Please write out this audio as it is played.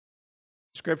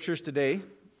Scriptures today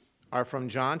are from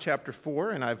John chapter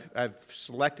 4, and I've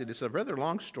selected, it's a rather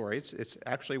long story. It's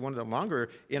actually one of the longer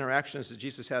interactions that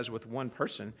Jesus has with one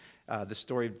person, the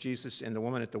story of Jesus and the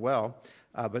woman at the well.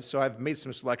 So I've made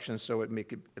some selections so it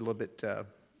make it a little bit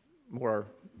more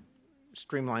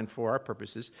streamlined for our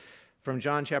purposes. From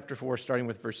John chapter 4, starting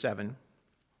with verse 7.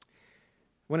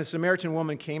 When a Samaritan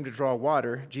woman came to draw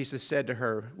water, Jesus said to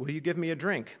her, "Will you give me a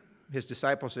drink?" His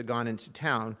disciples had gone into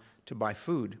town to buy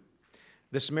food.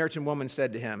 The Samaritan woman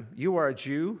said to him, "You are a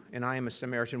Jew, and I am a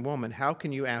Samaritan woman. How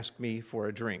can you ask me for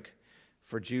a drink?"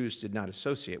 For Jews did not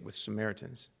associate with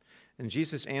Samaritans. And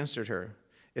Jesus answered her,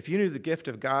 "If you knew the gift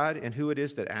of God and who it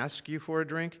is that asks you for a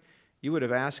drink, you would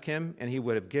have asked him, and he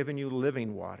would have given you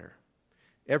living water.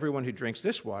 Everyone who drinks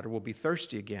this water will be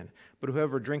thirsty again, but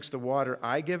whoever drinks the water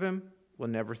I give him will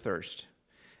never thirst.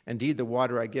 Indeed, the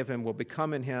water I give him will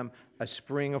become in him a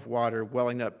spring of water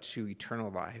welling up to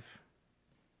eternal life."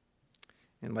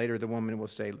 And later the woman will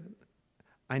say,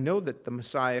 "I know that the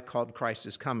Messiah called Christ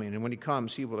is coming, and when he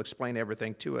comes, he will explain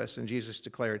everything to us." And Jesus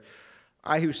declared,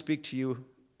 "I who speak to you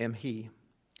am he."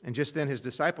 And just then his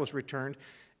disciples returned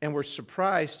and were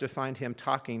surprised to find him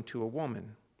talking to a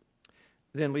woman.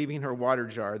 Then leaving her water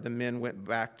jar, the woman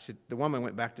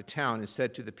went back to town and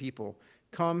said to the people,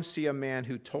 "Come see a man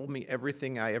who told me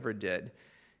everything I ever did.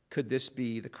 Could this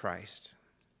be the Christ?"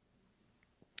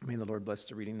 May the Lord bless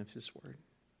the reading of his word.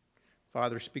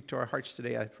 Father, speak to our hearts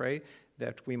today, I pray,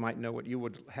 that we might know what you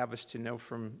would have us to know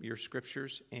from your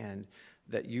scriptures, and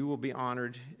that you will be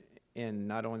honored in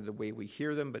not only the way we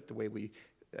hear them, but the way we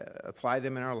apply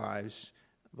them in our lives.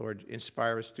 Lord,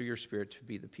 inspire us through your Spirit to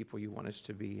be the people you want us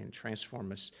to be, and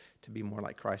transform us to be more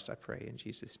like Christ, I pray, in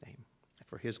Jesus' name.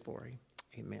 For his glory,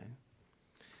 amen.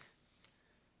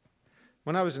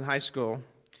 When I was in high school,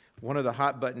 one of the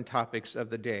hot-button topics of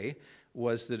the day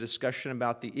was the discussion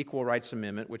about the Equal Rights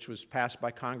Amendment, which was passed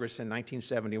by Congress in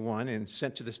 1971 and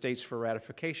sent to the states for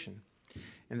ratification.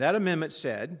 And that amendment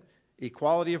said,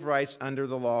 "Equality of rights under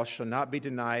the law shall not be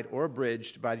denied or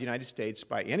abridged by the United States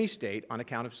by any state on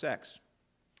account of sex."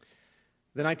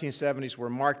 The 1970s were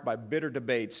marked by bitter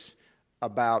debates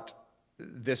about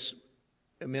this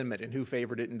amendment and who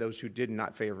favored it and those who did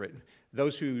not favor it.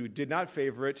 Those who did not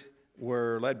favor it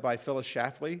were led by Phyllis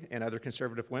Schlafly and other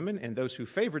conservative women, and those who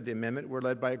favored the amendment were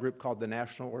led by a group called the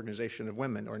National Organization of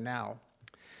Women, or NOW.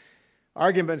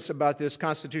 Arguments about this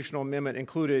constitutional amendment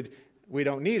included, we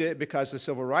don't need it because the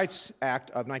Civil Rights Act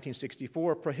of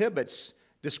 1964 prohibits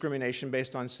discrimination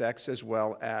based on sex as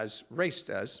well as race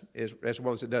does, as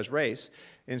well as it does race,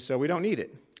 and so we don't need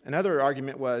it. Another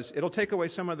argument was it'll take away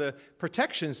some of the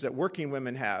protections that working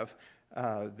women have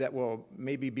that will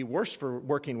maybe be worse for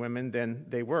working women than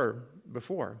they were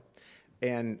before.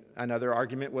 And another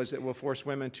argument was it will force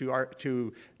women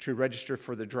to register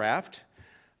for the draft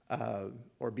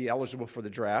or be eligible for the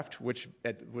draft, which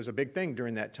was a big thing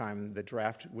during that time. The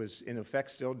draft was in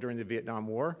effect still during the Vietnam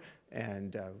War,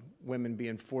 and women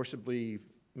being forcibly,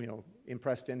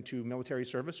 impressed into military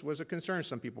service was a concern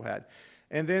some people had.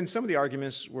 And then some of the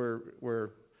arguments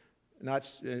were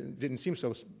didn't seem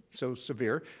so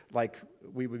severe, like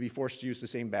we would be forced to use the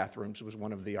same bathrooms was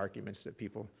one of the arguments that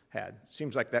people had.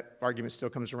 Seems like that argument still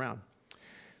comes around.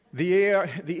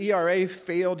 The ERA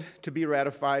failed to be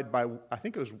ratified by, I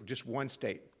think it was just one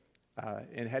state,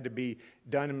 and had to be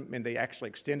done, and they actually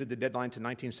extended the deadline to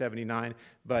 1979,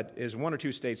 but is one or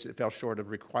two states that fell short of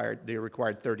they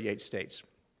required 38 states.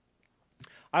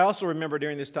 I also remember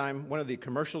during this time, one of the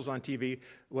commercials on TV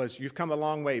was, "You've come a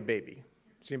long way, baby."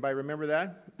 Does anybody remember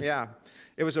that? Yeah.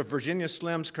 It was a Virginia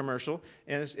Slims commercial,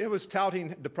 and it was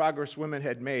touting the progress women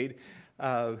had made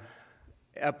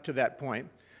up to that point.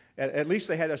 At least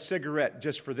they had a cigarette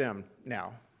just for them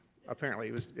now. Apparently,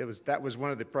 that was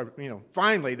one of the,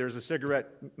 finally there's a cigarette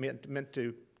meant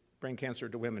to bring cancer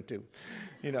to women too,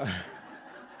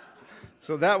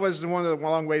 So that was one of the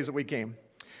long ways that we came.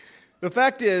 The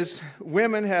fact is,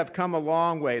 women have come a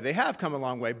long way. They have come a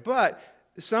long way, but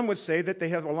some would say that they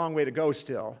have a long way to go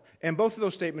still, and both of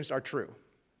those statements are true.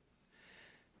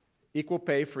 Equal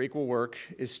pay for equal work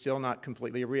is still not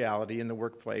completely a reality in the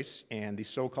workplace, and the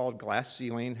so-called glass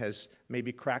ceiling has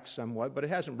maybe cracked somewhat, but it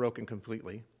hasn't broken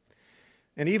completely.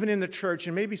 And even in the church,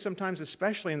 and maybe sometimes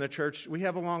especially in the church, we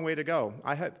have a long way to go.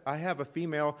 I have a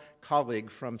female colleague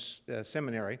from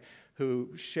seminary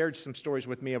who shared some stories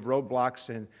with me of roadblocks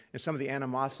and some of the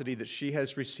animosity that she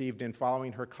has received in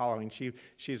following her calling.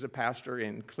 She's a pastor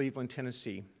in Cleveland,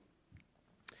 Tennessee.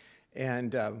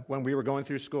 And when we were going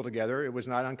through school together, it was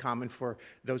not uncommon for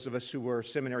those of us who were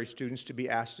seminary students to be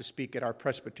asked to speak at our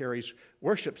presbytery's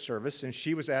worship service, and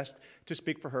she was asked to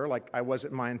speak for her, like I was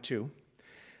at mine too.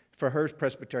 for her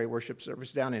presbytery worship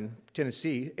service down in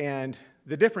Tennessee. And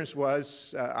the difference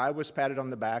was I was patted on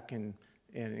the back and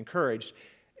encouraged.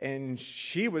 And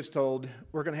she was told,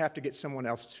 we're going to have to get someone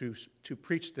else to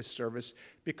preach this service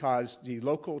because the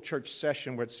local church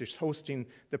session, which is hosting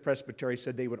the presbytery,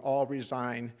 said they would all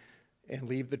resign and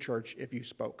leave the church if you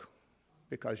spoke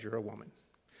because you're a woman.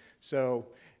 So,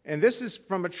 and this is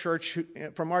from a church,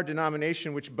 from our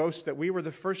denomination, which boasts that we were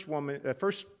the first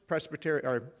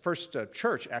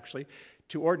church, actually,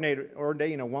 to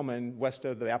ordain a woman west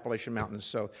of the Appalachian Mountains.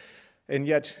 So, and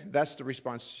yet, that's the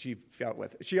response she felt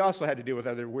with. She also had to deal with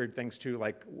other weird things, too,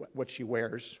 like what she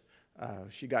wears.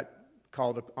 She got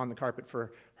called on the carpet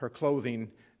for her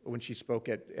clothing when she spoke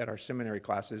at our seminary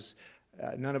classes.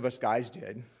 None of us guys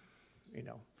did,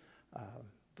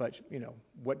 but,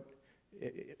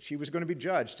 she was going to be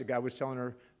judged. The guy was telling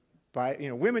her,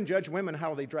 women judge women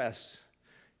how they dress.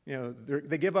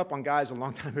 They give up on guys a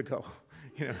long time ago,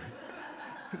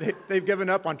 They've given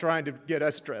up on trying to get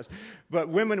us dressed. But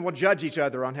women will judge each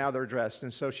other on how they're dressed.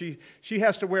 And so she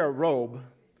has to wear a robe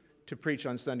to preach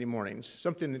on Sunday mornings,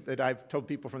 something that I've told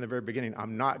people from the very beginning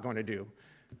I'm not going to do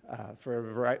for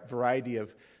a variety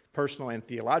of personal and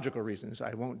theological reasons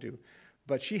I won't do.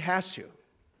 But she has to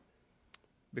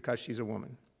because she's a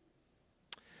woman.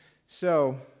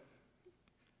 So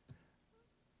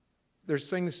there's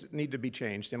things that need to be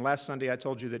changed. And last Sunday I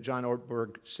told you that John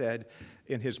Ortberg said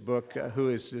in his book, Who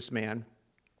is This Man?,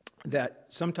 that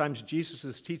sometimes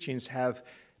Jesus' teachings have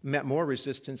met more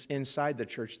resistance inside the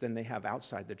church than they have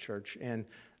outside the church. And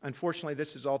unfortunately,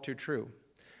 this is all too true.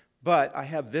 But I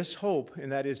have this hope,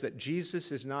 and that is that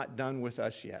Jesus is not done with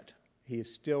us yet. He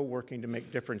is still working to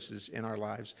make differences in our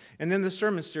lives. And then the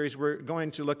sermon series, we're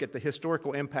going to look at the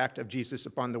historical impact of Jesus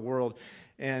upon the world.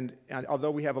 And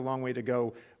although we have a long way to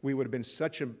go, we would have been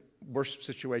such a worse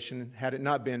situation had it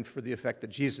not been for the effect that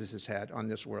Jesus has had on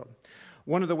this world.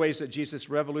 One of the ways that Jesus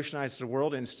revolutionized the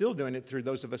world, and still doing it through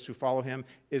those of us who follow him,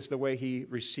 is the way he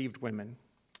received women.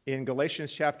 In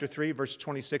Galatians chapter 3, verse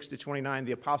 26 to 29,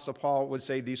 the Apostle Paul would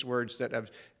say these words that are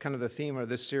kind of the theme of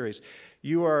this series.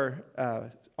 You are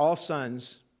all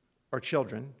sons or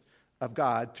children of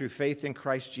God through faith in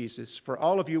Christ Jesus. For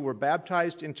all of you were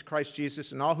baptized into Christ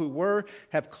Jesus, and all who were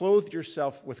have clothed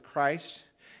yourself with Christ.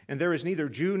 And there is neither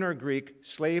Jew nor Greek,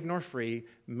 slave nor free,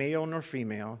 male nor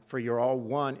female, for you're all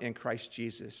one in Christ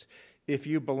Jesus. If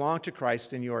you belong to Christ,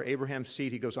 then you are Abraham's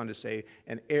seed, he goes on to say,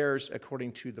 and heirs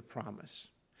according to the promise.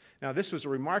 Now, this was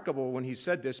remarkable when he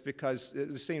said this because it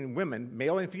was saying women,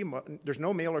 male and female, there's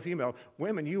no male or female.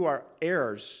 Women, you are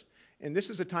heirs. And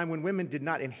this is a time when women did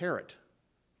not inherit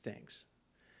things.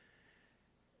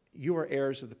 You are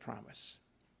heirs of the promise,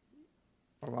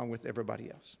 along with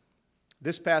everybody else.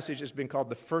 This passage has been called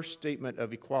the first statement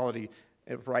of equality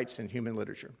of rights in human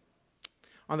literature.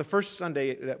 On the first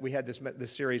Sunday that we had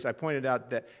this series, I pointed out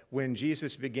that when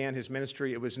Jesus began his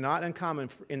ministry, it was not uncommon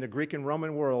in the Greek and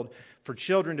Roman world for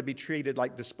children to be treated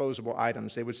like disposable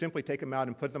items. They would simply take them out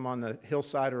and put them on the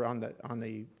hillside or on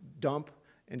the dump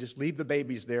and just leave the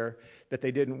babies there that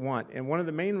they didn't want. And one of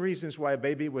the main reasons why a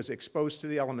baby was exposed to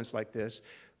the elements like this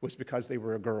was because they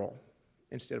were a girl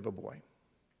instead of a boy.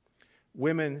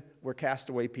 Women were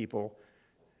castaway people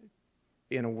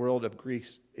in a world of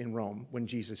Greece in Rome when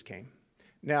Jesus came.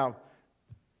 Now,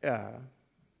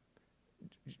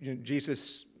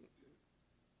 Jesus,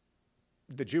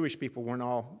 the Jewish people weren't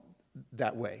all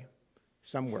that way.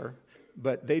 Some were,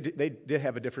 but they did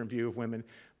have a different view of women.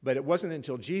 But it wasn't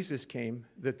until Jesus came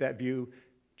that view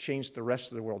changed the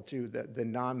rest of the world too,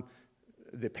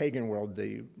 the pagan world,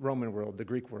 the Roman world, the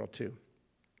Greek world too.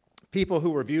 People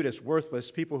who were viewed as worthless,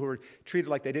 people who were treated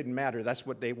like they didn't matter, that's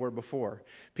what they were before.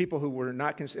 People who were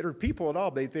not considered people at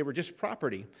all, they were just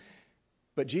property.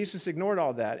 But Jesus ignored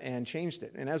all that and changed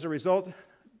it. And as a result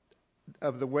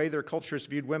of the way their cultures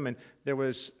viewed women, there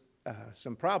was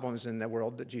some problems in the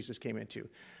world that Jesus came into.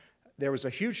 There was a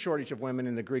huge shortage of women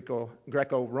in the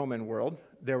Greco-Roman world.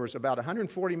 There was about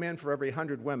 140 men for every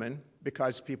 100 women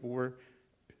because people were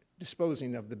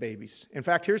disposing of the babies. In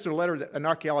fact, here's a letter that an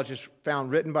archaeologist found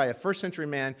written by a first-century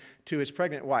man to his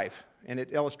pregnant wife, and it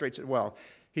illustrates it well.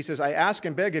 He says, I ask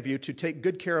and beg of you to take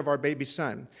good care of our baby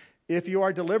son. If you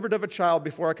are delivered of a child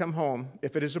before I come home,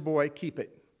 if it is a boy, keep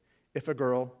it. If a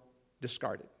girl,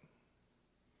 discard it.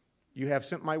 You have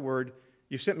sent my word.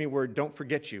 You've sent me word, don't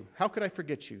forget you. How could I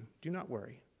forget you? Do not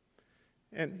worry.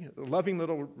 And loving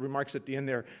little remarks at the end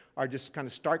there are just kind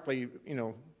of starkly,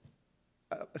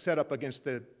 set up against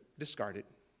the discarded.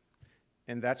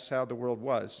 And that's how the world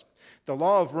was. The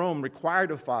law of Rome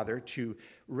required a father to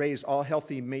raise all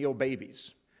healthy male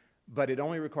babies, but it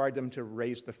only required them to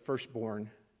raise the firstborn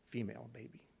female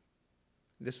baby.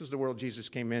 This was the world Jesus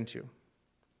came into.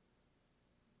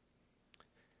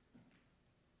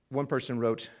 One person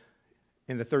wrote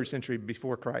in the 3rd century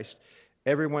before Christ,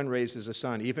 everyone raises a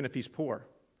son, even if he's poor,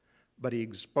 but he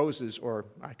exposes, or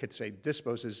I could say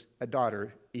disposes, a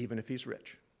daughter, even if he's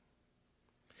rich.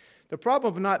 The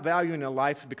problem of not valuing a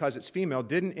life because it's female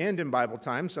didn't end in Bible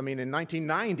times. I mean, in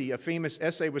 1990, a famous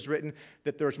essay was written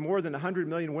that there's more than 100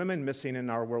 million women missing in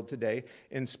our world today,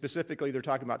 and specifically they're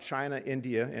talking about China,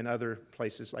 India, and other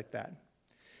places like that.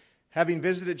 Having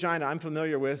visited China, I'm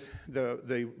familiar with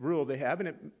the rule they have,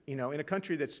 and in a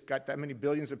country that's got that many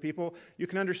billions of people, you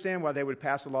can understand why they would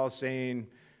pass a law saying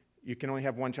you can only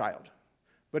have one child.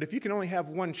 But if you can only have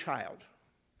one child,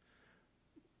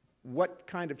 what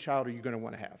kind of child are you going to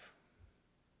want to have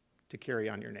to carry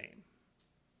on your name?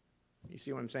 You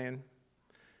see what I'm saying?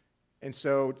 And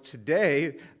so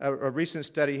today, a recent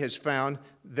study has found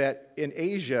that in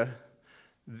Asia,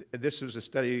 this was a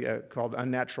study called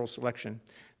Unnatural Selection.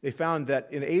 They found that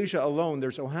in Asia alone,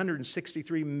 there's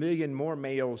 163 million more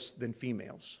males than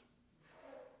females.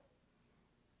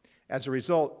 As a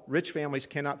result, rich families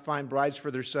cannot find brides for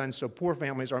their sons, so poor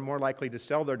families are more likely to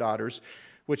sell their daughters,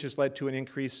 which has led to an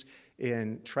increase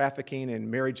in trafficking and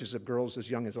marriages of girls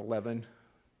as young as 11.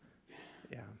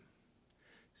 Yeah.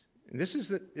 And this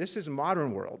is a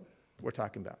modern world we're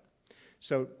talking about.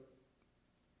 So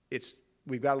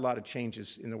we've got a lot of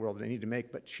changes in the world that they need to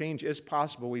make, but change is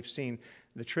possible. We've seen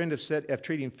the trend of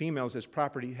treating females as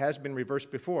property has been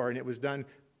reversed before, and it was done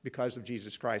because of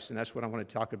Jesus Christ, and that's what I want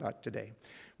to talk about today.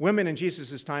 Women in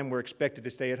Jesus' time were expected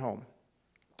to stay at home.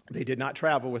 They did not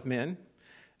travel with men.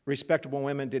 Respectable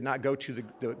women did not go to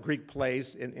the Greek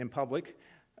plays in public.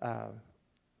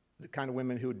 The kind of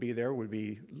women who would be there would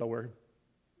be lower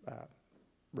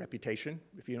reputation,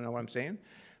 if you know what I'm saying.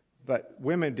 But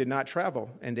women did not travel,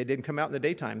 and they didn't come out in the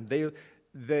daytime.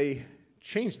 They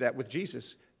changed that with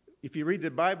Jesus. If you read the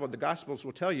Bible, the Gospels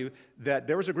will tell you that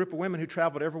there was a group of women who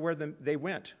traveled everywhere they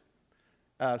went.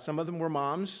 Some of them were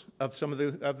moms of some of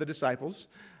the disciples,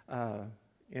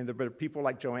 and there were people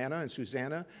like Joanna and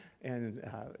Susanna, and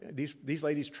these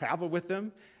ladies traveled with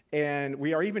them. And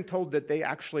we are even told that they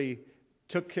actually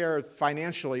took care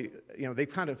financially. They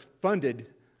kind of funded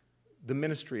the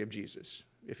ministry of Jesus,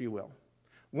 if you will.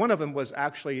 One of them was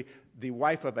actually the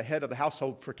wife of a head of the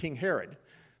household for King Herod.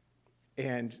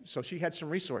 And so she had some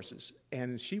resources,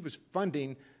 and she was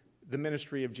funding the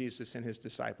ministry of Jesus and his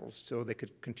disciples so they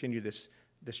could continue this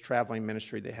traveling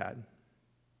ministry they had.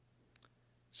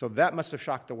 So that must have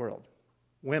shocked the world.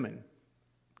 Women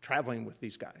traveling with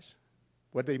these guys.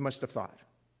 What they must have thought.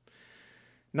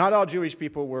 Not all Jewish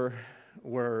people were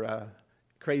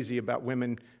crazy about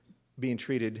women being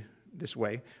treated this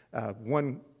way.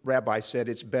 One rabbi said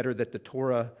it's better that the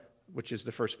Torah, which is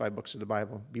the first 5 books of the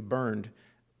Bible, be burned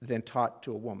than taught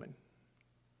to a woman.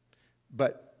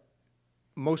 But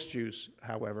most Jews,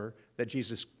 however, that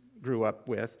Jesus grew up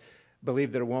with,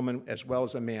 believed that a woman, as well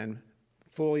as a man,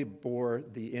 fully bore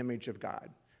the image of God,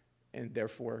 and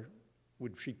therefore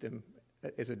would treat them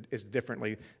as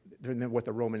differently than what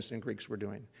the Romans and Greeks were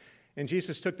doing. And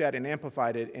Jesus took that and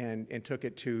amplified it and took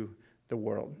it to the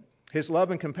world. His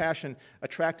love and compassion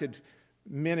attracted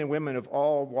men and women of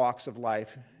all walks of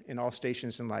life, in all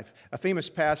stations in life. A famous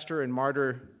pastor and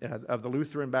martyr of the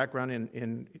Lutheran background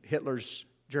in Hitler's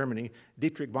Germany,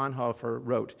 Dietrich Bonhoeffer,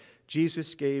 wrote,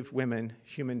 "Jesus gave women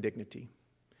human dignity.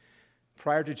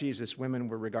 Prior to Jesus, women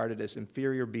were regarded as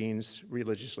inferior beings,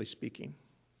 religiously speaking."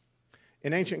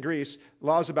 In ancient Greece,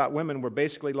 laws about women were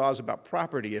basically laws about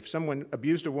property. If someone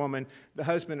abused a woman, the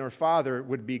husband or father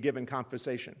would be given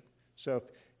compensation. So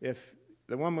if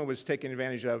the woman was taken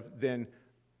advantage of, then,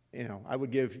 I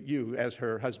would give you, as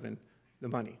her husband, the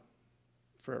money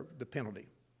for the penalty.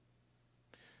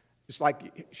 It's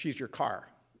like she's your car,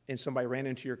 and somebody ran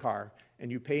into your car,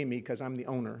 and you pay me because I'm the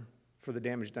owner for the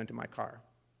damage done to my car.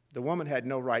 The woman had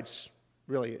no rights,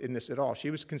 really, in this at all. She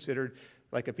was considered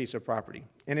like a piece of property.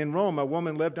 And in Rome, a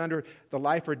woman lived under the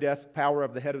life or death power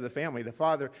of the head of the family. The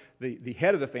father, the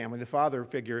head of the family, the father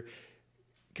figure,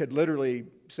 could literally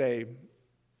say,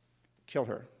 kill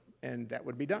her, and that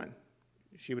would be done.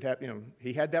 She would have,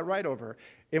 he had that right over her.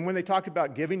 And when they talked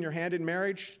about giving your hand in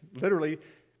marriage, literally,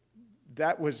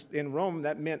 that was, in Rome,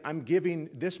 that meant I'm giving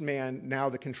this man now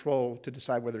the control to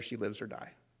decide whether she lives or dies.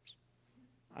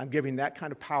 I'm giving that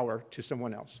kind of power to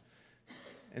someone else.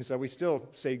 And so we still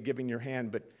say giving your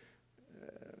hand, but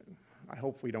I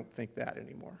hope we don't think that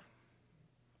anymore.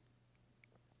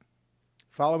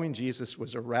 Following Jesus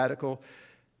was a radical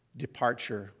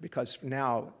departure because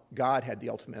now God had the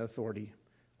ultimate authority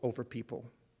over people.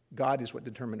 God is what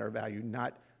determined our value,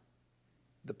 not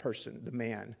the person, the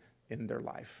man in their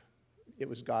life. it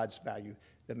was God's value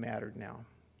that mattered now.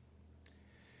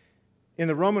 In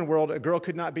the Roman world, a girl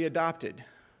could not be adopted.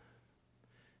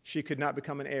 She could not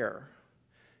become an heir.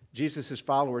 Jesus'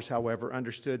 followers, however,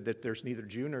 understood that there's neither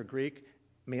Jew nor Greek,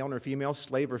 male nor female,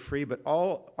 slave or free, but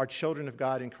all are children of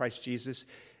God in Christ Jesus.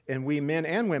 And we men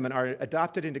and women are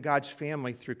adopted into God's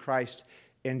family through Christ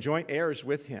and joint heirs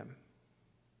with him.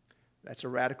 That's a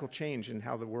radical change in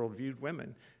how the world viewed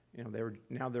women.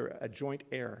 Now they're a joint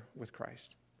heir with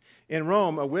Christ. In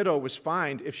Rome, a widow was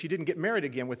fined if she didn't get married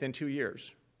again within 2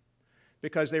 years,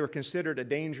 because they were considered a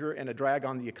danger and a drag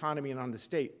on the economy and on the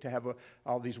state to have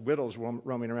all these widows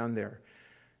roaming around there.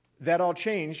 That all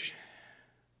changed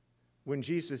when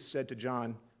Jesus said to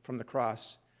John from the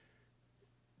cross,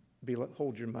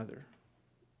 "Behold your mother.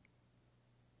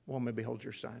 Woman, behold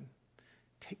your son."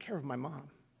 Take care of my mom.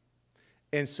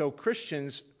 And so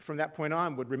Christians from that point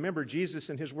on would remember Jesus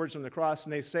and his words on the cross,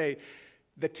 and they say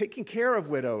that taking care of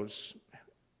widows,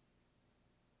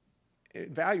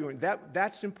 valuing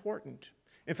that's important.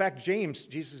 In fact, James,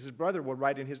 Jesus' brother, will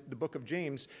write in the book of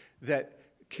James that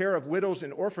care of widows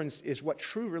and orphans is what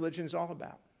true religion is all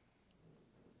about.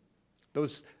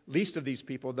 Those least of these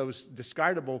people, those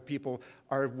discardable people,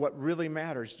 are what really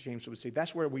matters, James would say.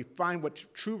 That's where we find what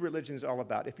true religion is all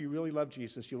about. If you really love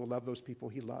Jesus, you will love those people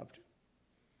he loved.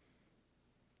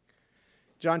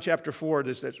 John chapter 4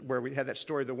 is where we had that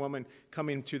story of the woman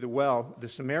coming to the well, the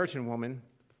Samaritan woman.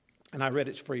 And I read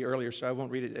it for you earlier, so I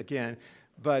won't read it again.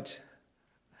 But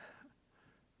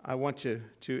I want to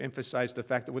emphasize the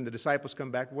fact that when the disciples come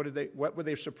back, what were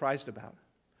they surprised about?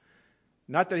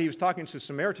 Not that he was talking to a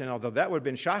Samaritan, although that would have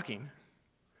been shocking.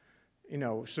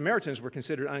 Samaritans were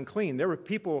considered unclean. There were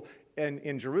people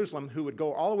in Jerusalem who would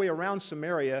go all the way around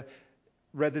Samaria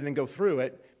rather than go through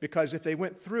it, because if they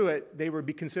went through it, they would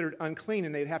be considered unclean,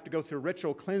 and they'd have to go through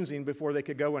ritual cleansing before they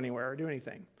could go anywhere or do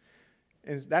anything.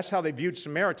 And that's how they viewed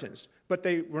Samaritans. But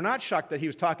they were not shocked that he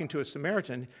was talking to a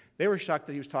Samaritan. They were shocked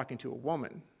that he was talking to a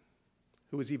woman,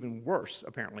 who was even worse,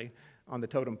 apparently, on the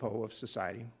totem pole of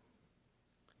society.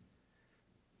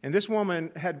 And this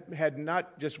woman had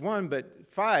not just one, but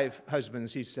 5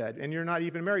 husbands, he said. And you're not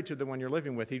even married to the one you're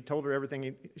living with. He told her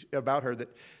everything about her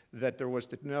that there was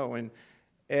to know.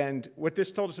 And what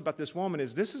this told us about this woman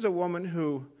is this is a woman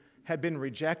who had been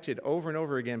rejected over and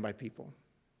over again by people,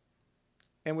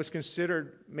 and was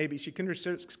considered, maybe she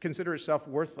considered herself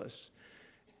worthless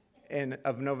and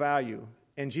of no value.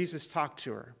 And Jesus talked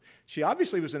to her. She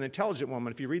obviously was an intelligent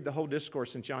woman. If you read the whole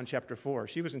discourse in John chapter 4,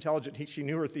 she was intelligent. She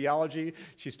knew her theology.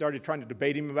 She started trying to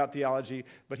debate him about theology,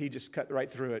 but he just cut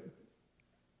right through it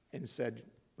and said,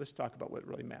 let's talk about what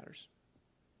really matters.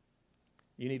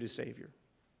 You need a Savior.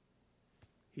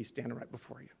 He's standing right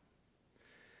before you.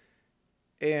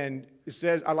 And it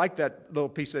says, I like that little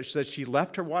piece that says she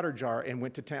left her water jar and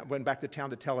went back to town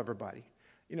to tell everybody.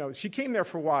 She came there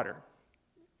for water.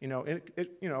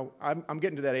 I'm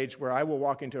getting to that age where I will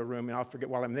walk into a room and I'll forget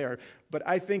while I'm there. But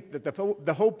I think that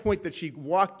the whole point that she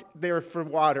walked there for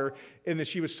water, and that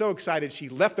she was so excited she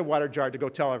left the water jar to go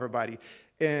tell everybody.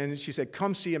 And she said,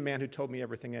 "Come see a man who told me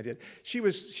everything I did." She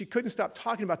couldn't stop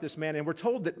talking about this man, and we're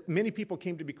told that many people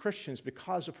came to be Christians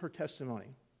because of her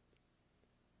testimony.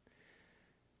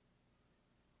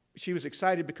 She was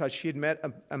excited because she had met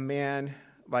a man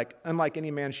unlike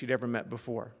any man she'd ever met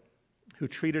before, who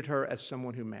treated her as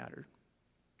someone who mattered.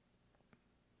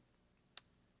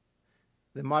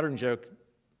 The modern joke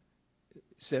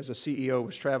says a CEO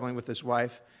was traveling with his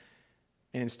wife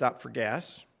and stopped for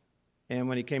gas. And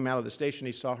when he came out of the station,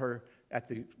 he saw her at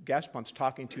the gas pumps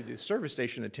talking to the service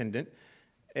station attendant.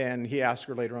 And he asked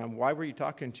her later on, "Why were you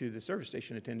talking to the service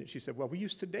station attendant?" She said, "Well, we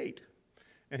used to date."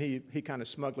 And he kind of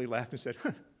smugly laughed and said,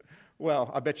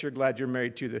 "Well, I bet you're glad you're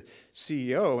married to the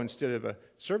CEO instead of a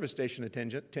service station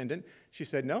attendant." She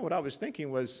said, "No, what I was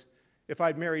thinking was if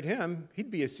I'd married him,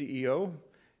 he'd be a CEO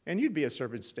and you'd be a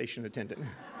service station attendant."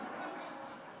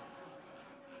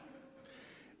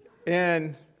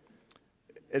 And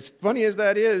as funny as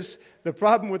that is, the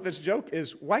problem with this joke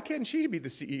is, why can't she be the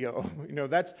CEO?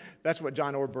 That's what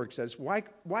John Ortberg says. Why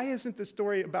isn't the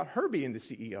story about her being the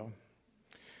CEO?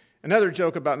 Another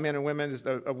joke about men and women is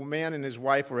a man and his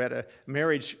wife were at a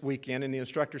marriage weekend, and the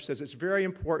instructor says it's very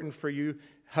important for you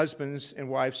husbands and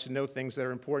wives to know things that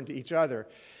are important to each other.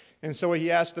 And so he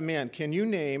asked the man, "Can you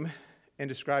name and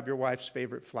describe your wife's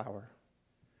favorite flower?"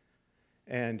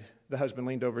 And the husband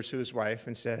leaned over to his wife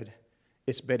and said,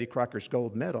 "It's Betty Crocker's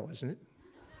gold medal, isn't it?"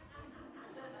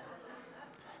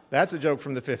 That's a joke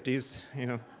from the 50s,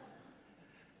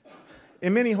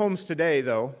 In many homes today,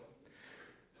 though,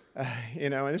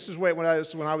 and this is when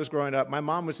I was growing up, my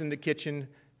mom was in the kitchen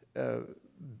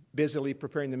busily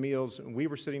preparing the meals, and we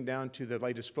were sitting down to the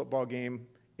latest football game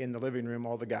in the living room,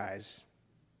 all the guys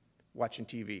watching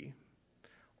TV.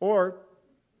 Or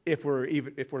if we're a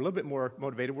little bit more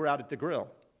motivated, we're out at the grill,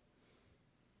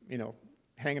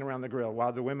 hanging around the grill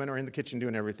while the women are in the kitchen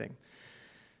doing everything.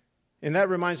 And that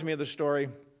reminds me of the story.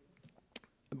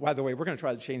 By the way, we're going to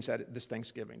try to change that at this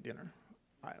Thanksgiving dinner.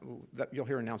 You'll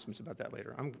hear announcements about that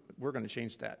later. We're going to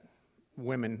change that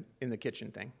women in the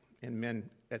kitchen thing and men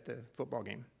at the football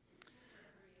game.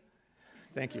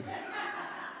 Thank you.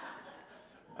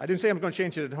 I didn't say I'm going to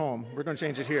change it at home. We're going to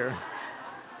change it here.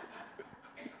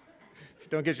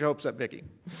 Don't get your hopes up, Vicki.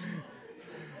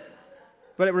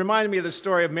 But it reminded me of the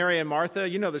story of Mary and Martha.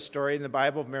 You know the story in the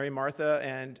Bible of Mary and Martha,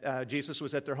 and Jesus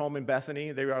was at their home in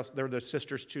Bethany. They were the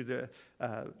sisters to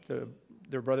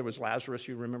their brother was Lazarus.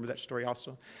 You remember that story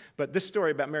also. But this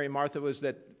story about Mary and Martha was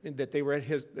that they were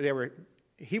at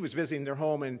he was visiting their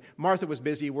home, and Martha was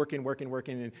busy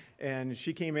working, and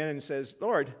she came in and says,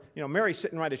 Lord, Mary's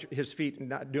sitting right at his feet and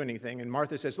not doing anything, and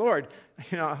Martha says, Lord,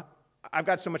 I've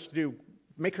got so much to do.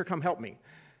 Make her come help me.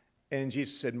 And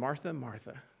Jesus said, Martha,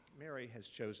 Martha, Mary has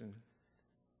chosen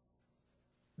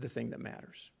the thing that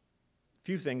matters.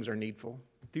 Few things are needful.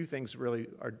 Few things really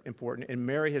are important. And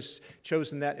Mary has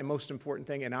chosen that most important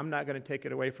thing, and I'm not going to take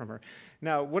it away from her.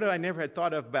 Now, what I never had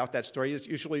thought of about that story is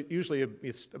usually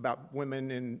it's about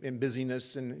women and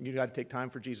busyness, and you got to take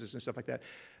time for Jesus and stuff like that.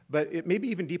 But it may be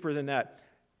even deeper than that,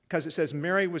 because it says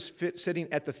Mary was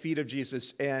sitting at the feet of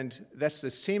Jesus, and that's the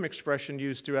same expression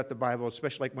used throughout the Bible,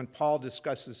 especially like when Paul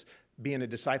discusses being a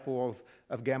disciple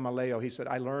of Gamaliel. He said,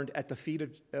 I learned at the feet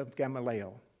of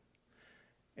Gamaliel.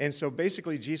 And so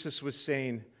basically Jesus was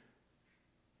saying,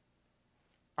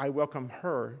 I welcome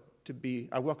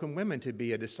women to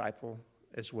be a disciple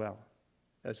as well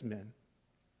as men.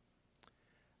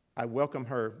 I welcome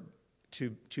her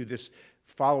to this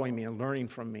following me and learning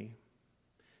from me,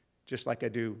 just like I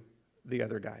do the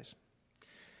other guys.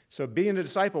 So being a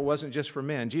disciple wasn't just for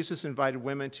men. Jesus invited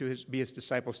women to be his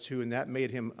disciples too, and that made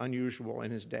him unusual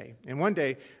in his day. And one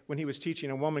day, when he was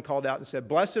teaching, a woman called out and said,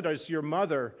 Blessed is your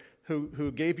mother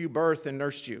who gave you birth and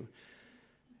nursed you.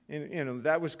 And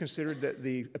that was considered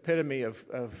the epitome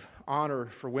of honor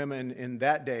for women in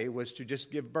that day, was to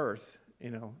just give birth.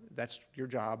 That's your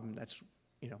job, and that's.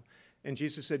 And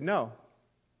Jesus said, no.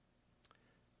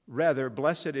 Rather,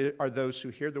 blessed are those who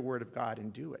hear the word of God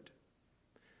and do it.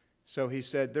 So he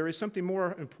said, there is something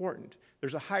more important.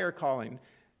 There's a higher calling,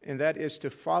 and that is to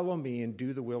follow me and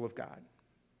do the will of God.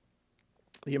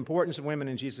 The importance of women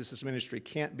in Jesus' ministry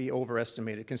can't be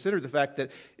overestimated. Consider the fact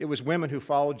that it was women who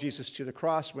followed Jesus to the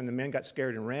cross when the men got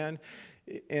scared and ran.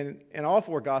 And all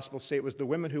four Gospels say it was the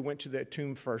women who went to the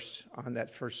tomb first on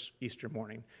that first Easter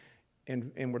morning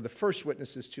and were the first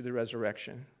witnesses to the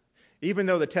resurrection. Even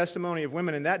though the testimony of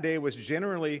women in that day was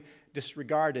generally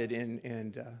disregarded,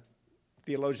 and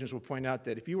theologians will point out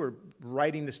that if you were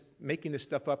making this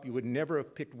stuff up, you would never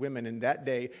have picked women in that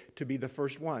day to be the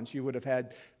first ones. You would have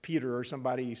had Peter or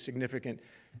somebody significant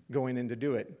going in to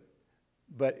do it.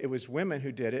 But it was women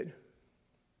who did it.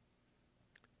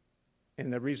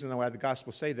 And the reason why the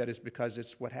Gospels say that is because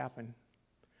it's what happened.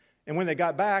 And when they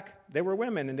got back, they were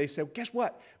women, and they said, guess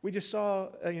what? We just saw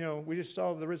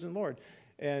the risen Lord.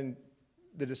 And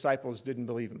the disciples didn't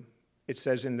believe him. It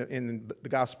says in the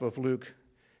Gospel of Luke,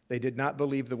 they did not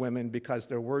believe the women because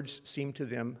their words seemed to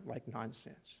them like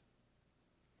nonsense.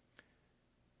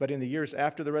 But in the years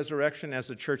after the resurrection, as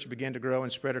the church began to grow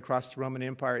and spread across the Roman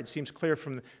Empire, it seems clear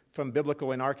from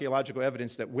biblical and archaeological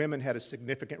evidence that women had a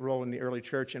significant role in the early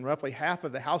church, and roughly half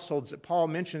of the households that Paul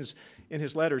mentions in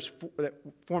his letters that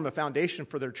form a foundation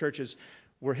for their churches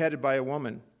were headed by a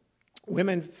woman.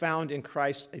 Women found in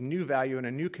Christ a new value and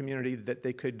a new community that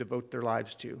they could devote their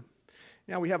lives to.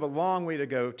 Now, we have a long way to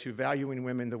go to valuing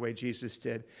women the way Jesus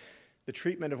did. The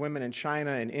treatment of women in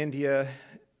China and India,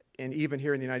 and even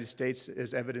here in the United States,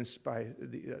 is evidenced by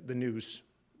the news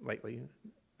lately.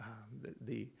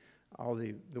 All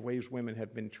the ways women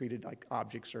have been treated like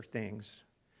objects or things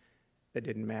that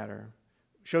didn't matter.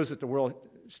 Shows that the world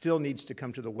still needs to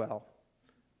come to the well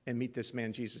and meet this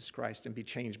man, Jesus Christ, and be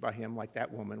changed by him like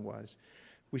that woman was.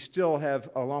 We still have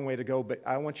a long way to go, but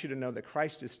I want you to know that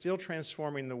Christ is still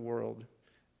transforming the world,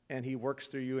 and he works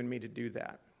through you and me to do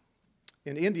that.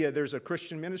 In India, there's a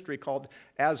Christian ministry called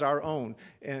As Our Own,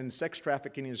 and sex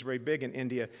trafficking is very big in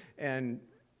India. And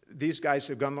these guys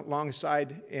have gone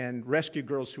alongside and rescued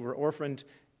girls who were orphaned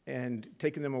and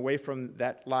taken them away from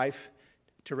that life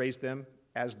to raise them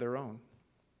as their own.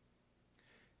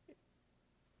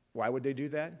 Why would they do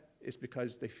that? It's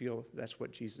because they feel that's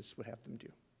what Jesus would have them do.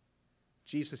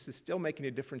 Jesus is still making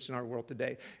a difference in our world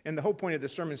today. And the whole point of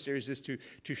this sermon series is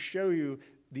to show you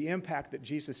the impact that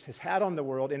Jesus has had on the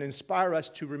world and inspire us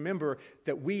to remember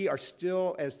that we are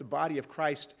still, as the body of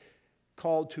Christ,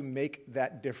 called to make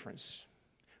that difference.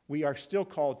 We are still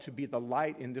called to be the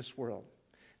light in this world,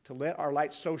 to let our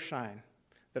light so shine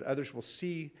that others will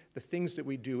see the things that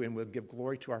we do and will give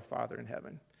glory to our Father in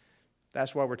heaven.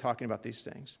 That's why we're talking about these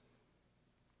things.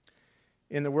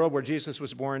 In the world where Jesus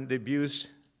was born, the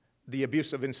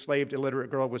abuse of enslaved, illiterate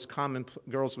girls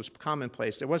was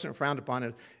commonplace. It wasn't frowned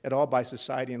upon at all by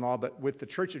society and law, but with the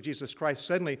Church of Jesus Christ,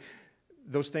 suddenly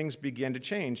those things began to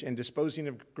change, and disposing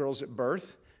of girls at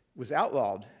birth was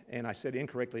outlawed. And I said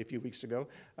incorrectly a few weeks ago.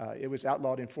 It was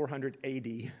outlawed in 400 AD.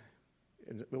 It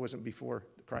wasn't before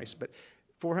Christ, but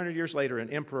 400 years later, an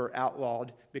emperor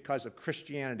outlawed, because of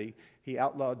Christianity, he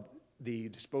outlawed the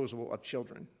disposal of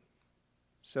children.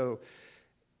 So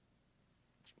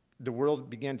the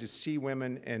world began to see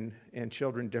women and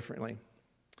children differently.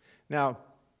 Now,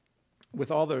 with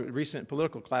all the recent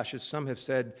political clashes, some have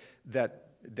said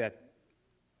that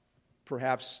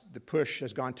perhaps the push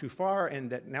has gone too far,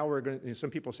 and that now some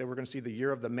people say we're going to see the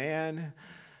year of the man.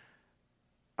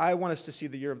 I want us to see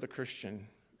the year of the Christian,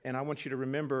 and I want you to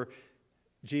remember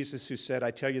Jesus, who said, I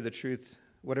tell you the truth,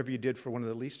 whatever you did for one of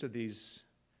the least of these,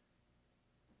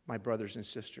 my brothers and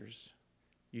sisters,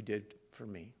 you did for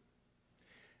me.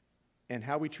 And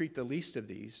how we treat the least of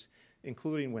these,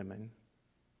 including women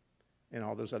and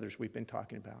all those others we've been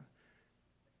talking about,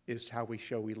 is how we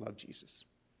show we love Jesus.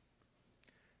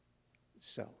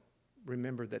 So,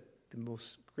 remember that the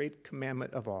most great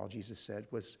commandment of all, Jesus said,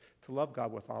 was to love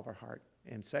God with all of our heart.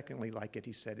 And secondly, like it,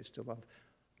 he said, is to love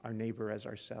our neighbor as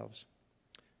ourselves.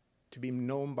 To be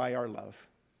known by our love.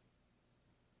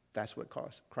 That's what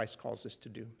Christ calls us to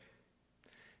do.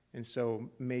 And so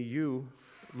may you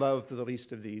love the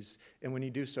least of these. And when you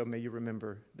do so, may you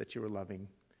remember that you are loving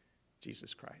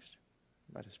Jesus Christ.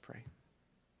 Let us pray.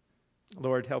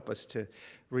 Lord, help us to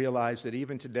realize that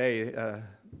even today,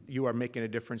 you are making a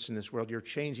difference in this world. You're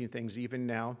changing things even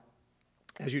now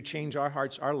as you change our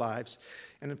hearts, our lives.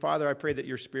 And Father, I pray that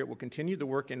your Spirit will continue the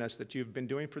work in us that you've been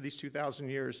doing for these 2,000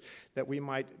 years, that we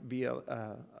might be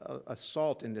a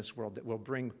salt in this world that will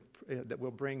bring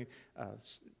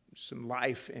some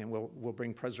life, and will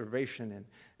bring preservation,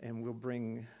 and will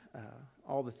bring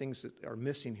all the things that are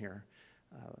missing here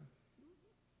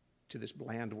to this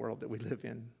bland world that we live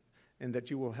in, and that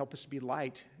you will help us be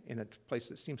light in a place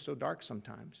that seems so dark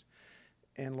sometimes.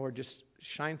 And Lord, just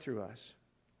shine through us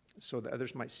so that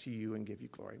others might see you and give you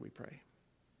glory, we pray.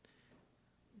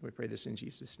 We pray this in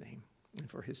Jesus' name and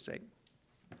for his sake.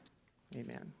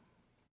 Amen.